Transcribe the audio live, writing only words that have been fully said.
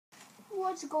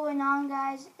what's going on,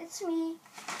 guys? It's me,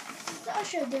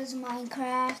 Sasha does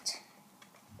Minecraft,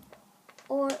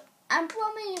 or I'm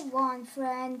probably one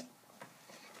friend,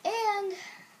 and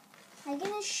I'm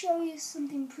gonna show you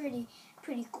something pretty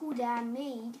cool that I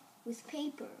made with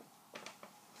paper.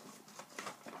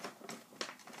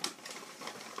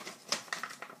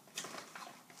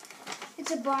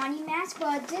 It's a bonie mask,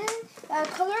 but I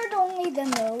colored only the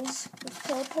nose with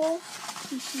purple.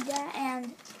 You see that?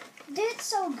 And did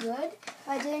so good.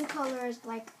 I didn't color it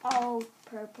like all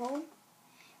purple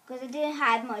because I didn't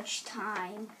have much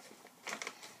time.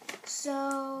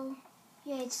 So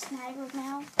yeah, it's snaggled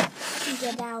now.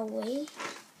 Get that away.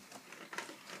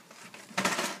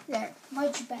 There,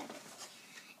 much better.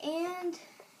 And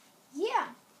yeah.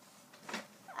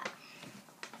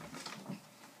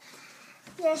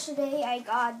 Yesterday I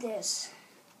got this.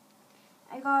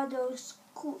 I got those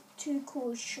two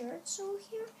cool shirts over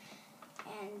here,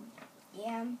 and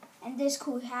yeah, and this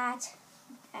cool hat.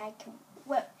 I can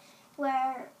wear.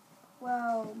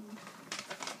 Well,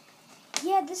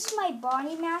 yeah, this is my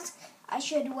bonie mask. I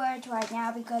should wear it right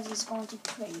now because it's going to be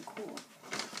pretty cool.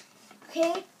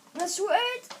 Okay, let's wear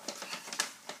it.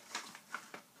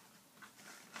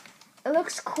 It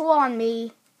looks cool on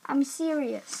me. I'm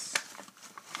serious.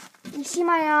 You see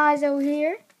my eyes over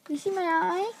here? You see my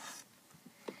eye?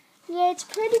 Yeah, it's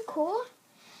pretty cool.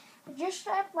 I just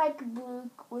have like blue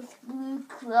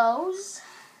clothes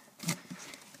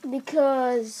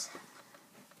because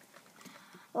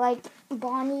like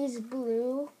Bonnie's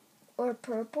blue or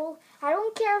purple. I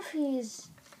don't care if he's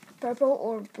purple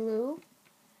or blue.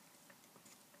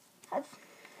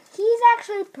 He's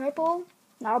actually purple,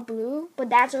 not blue, but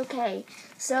that's okay.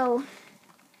 So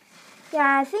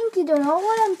yeah, I think you don't know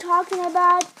what I'm talking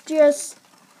about. Just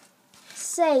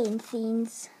saying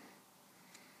things.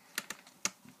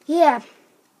 Yeah.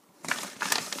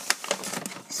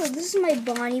 So this is my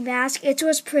bonie mask. It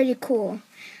was pretty cool.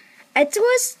 It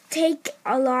was take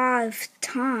a lot of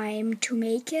time to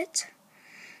make it.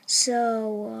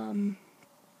 So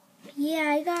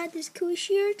yeah, I got this cool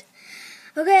shirt.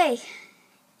 Okay,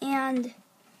 and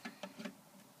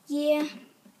yeah,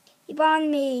 Yvonne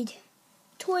made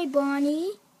toy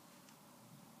Bonnie.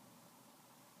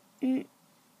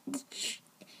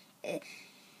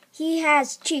 He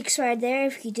has cheeks right there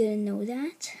if you didn't know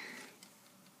that.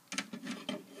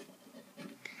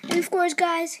 And of course,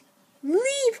 guys,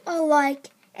 leave a like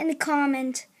and a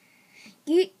comment.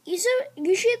 You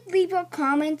should leave a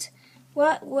comment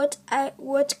what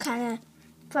kind of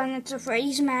Five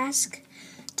Freddy's mask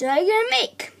do I gonna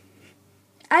make?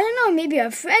 I don't know, maybe a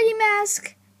Freddy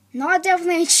mask. Not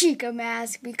definitely a Chica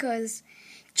mask because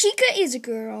Chica is a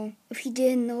girl. If you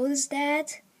didn't notice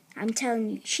that, I'm telling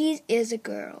you, she is a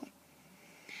girl.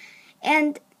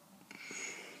 And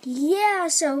yeah,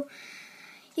 so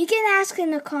you can ask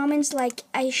in the comments like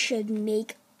I should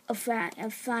make a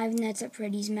Five Nights at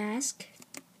Freddy's mask.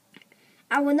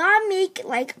 I will not make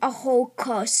like a whole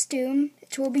costume.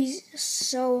 It will be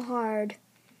so hard.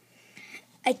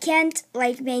 I can't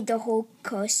like make the whole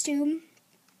costume.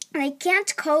 And I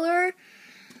can't color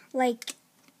like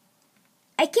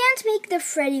I can't make the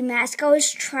Freddy mask. I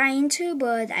was trying to,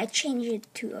 but I changed it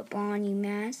to a Bonnie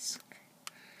mask.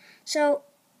 So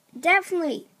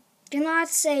definitely do not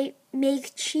say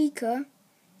make Chica.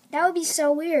 That would be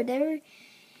so weird.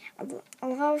 A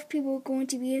lot of people are going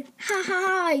to be, ha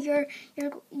ha ha,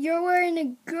 you're wearing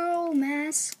a girl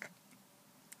mask.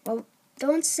 Well,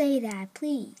 don't say that,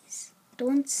 please.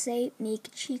 Don't say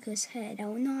make Chica's head. I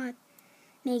will not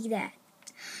make that.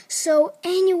 So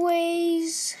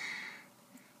anyways,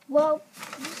 well,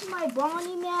 this is my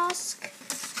Bonnie mask.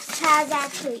 It has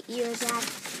actually ears. It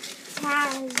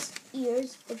has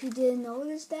ears, if you didn't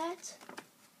notice that.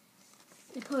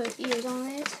 They put ears on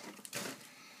it.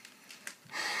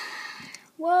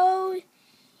 Well,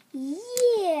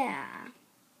 yeah.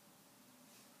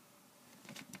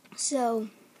 So,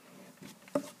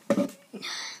 I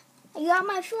got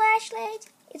my flashlight.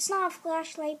 It's not a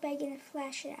flashlight, but I'm gonna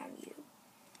flash it at you.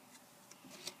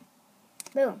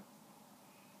 Boom.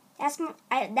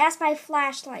 That's my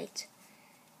flashlight.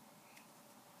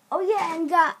 Oh yeah, and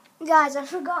guys, I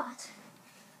forgot.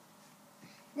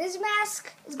 This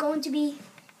mask is going to be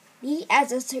me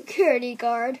as a security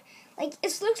guard. Like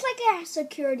it looks like a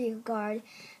security guard,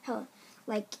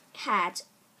 like hat.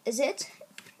 Is it?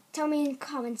 Tell me in the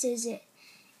comments. Is it?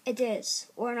 It is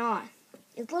or not?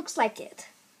 It looks like it.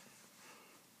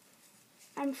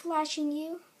 I'm flashing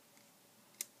you.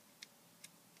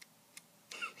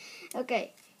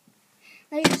 Okay.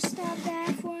 Let me just stop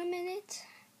that for a minute.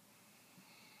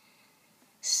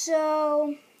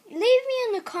 So, leave me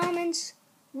in the comments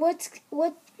what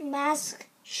mask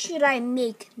should I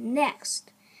make next?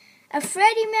 A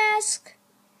Freddy mask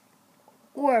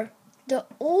or the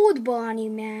old Bonnie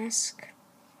mask?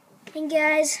 And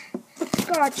guys,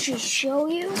 got to show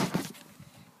you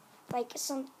like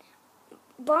some.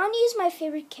 Bonnie is my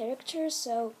favorite character,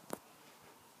 so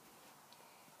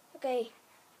okay,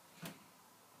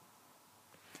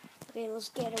 let's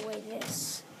get away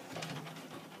this.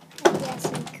 I got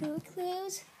some cool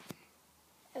clothes.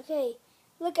 Okay,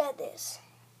 look at this.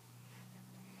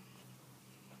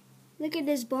 Look at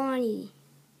this Bonnie.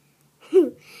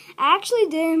 I actually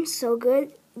did him so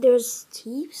good. There's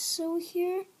teeth over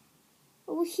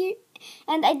here,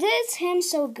 and I did him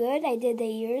so good. I did the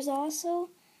ears also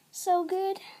so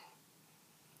good,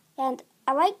 and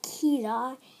I like his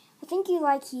eye. I think you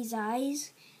like his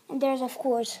eyes. And there's of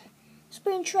course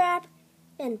Springtrap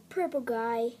and Purple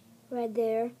Guy right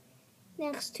there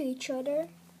next to each other.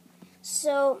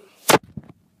 So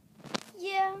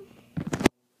yeah.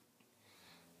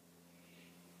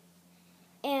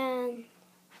 And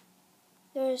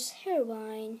there's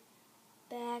Hairline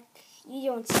back. You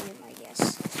don't see him, I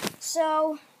guess.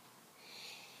 So,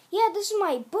 yeah, this is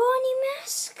my Bonnie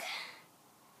mask.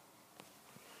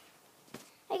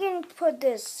 I can put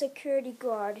this security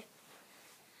guard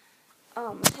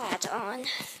hat on.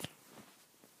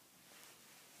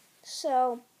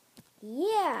 So,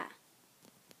 yeah.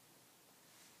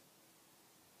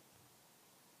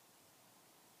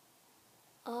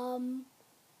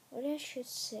 What I should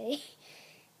say.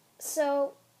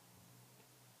 So,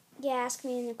 yeah, ask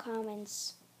me in the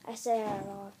comments. I said it a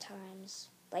lot of times.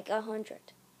 Like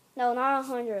 100. No, not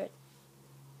 100.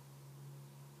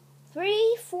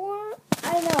 3, 4,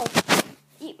 I don't know.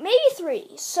 Maybe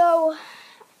 3. So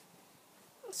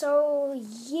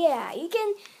yeah, you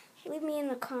can leave me in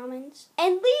the comments.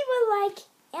 And leave a like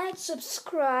and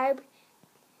subscribe.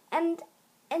 And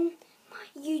my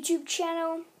YouTube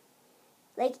channel.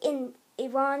 Like in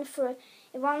Yvonne Friend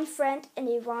and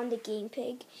Yvonne the Game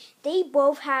Pig. They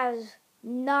both have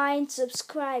 9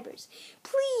 subscribers.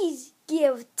 Please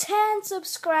give 10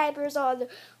 subscribers on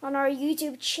our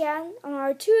YouTube channel, on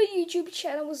our 2 YouTube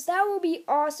channels. That will be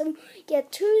awesome.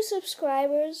 Get 2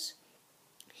 subscribers.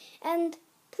 And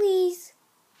please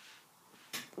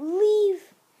leave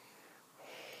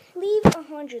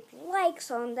 100 likes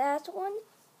on that one.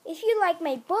 If you like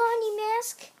my Bonnie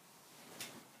mask,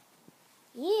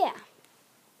 yeah.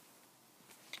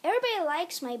 Everybody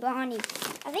likes my Bonnie.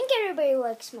 I think everybody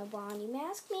likes my Bonnie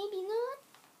mask. Maybe not.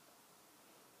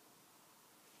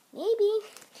 Maybe.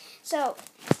 So,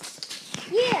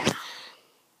 yeah.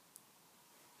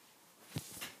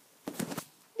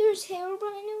 There's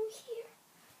Herobrine over here.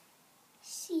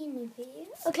 See me video.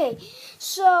 Okay,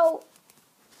 so,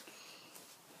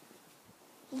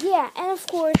 yeah, and of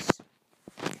course,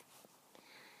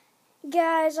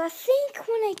 guys, I think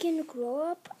when I can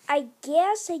grow up, I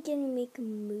guess I can make a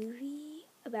movie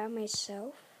about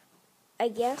myself. I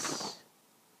guess.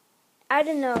 I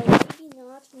don't know. Maybe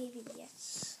not, maybe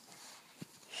yes.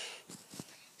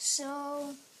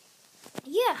 So,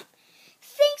 yeah.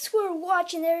 Thanks for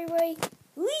watching, everybody.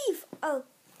 Leave a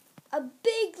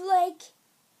big like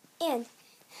and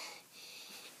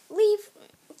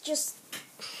just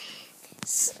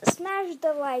smash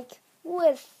the like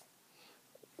with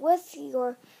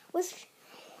your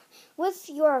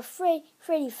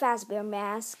Freddy Fazbear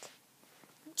mask.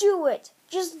 Do it.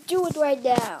 Just do it right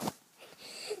now.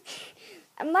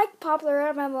 I'm like popular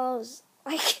MMOs.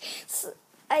 Like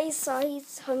I saw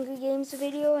his Hunger Games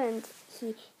video and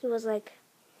he was like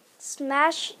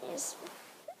smash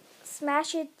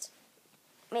it.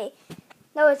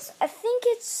 No, I think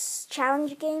it's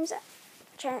challenge games.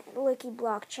 Lucky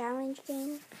Block challenge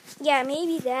game. Yeah,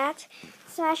 maybe that.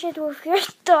 Smash it with your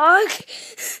dog.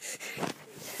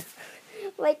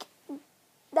 Like,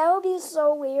 that would be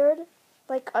so weird.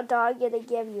 Like, a dog gonna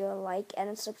give you a like and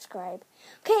a subscribe.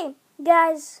 Okay,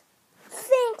 guys.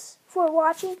 Thanks for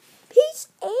watching. Peace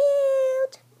out.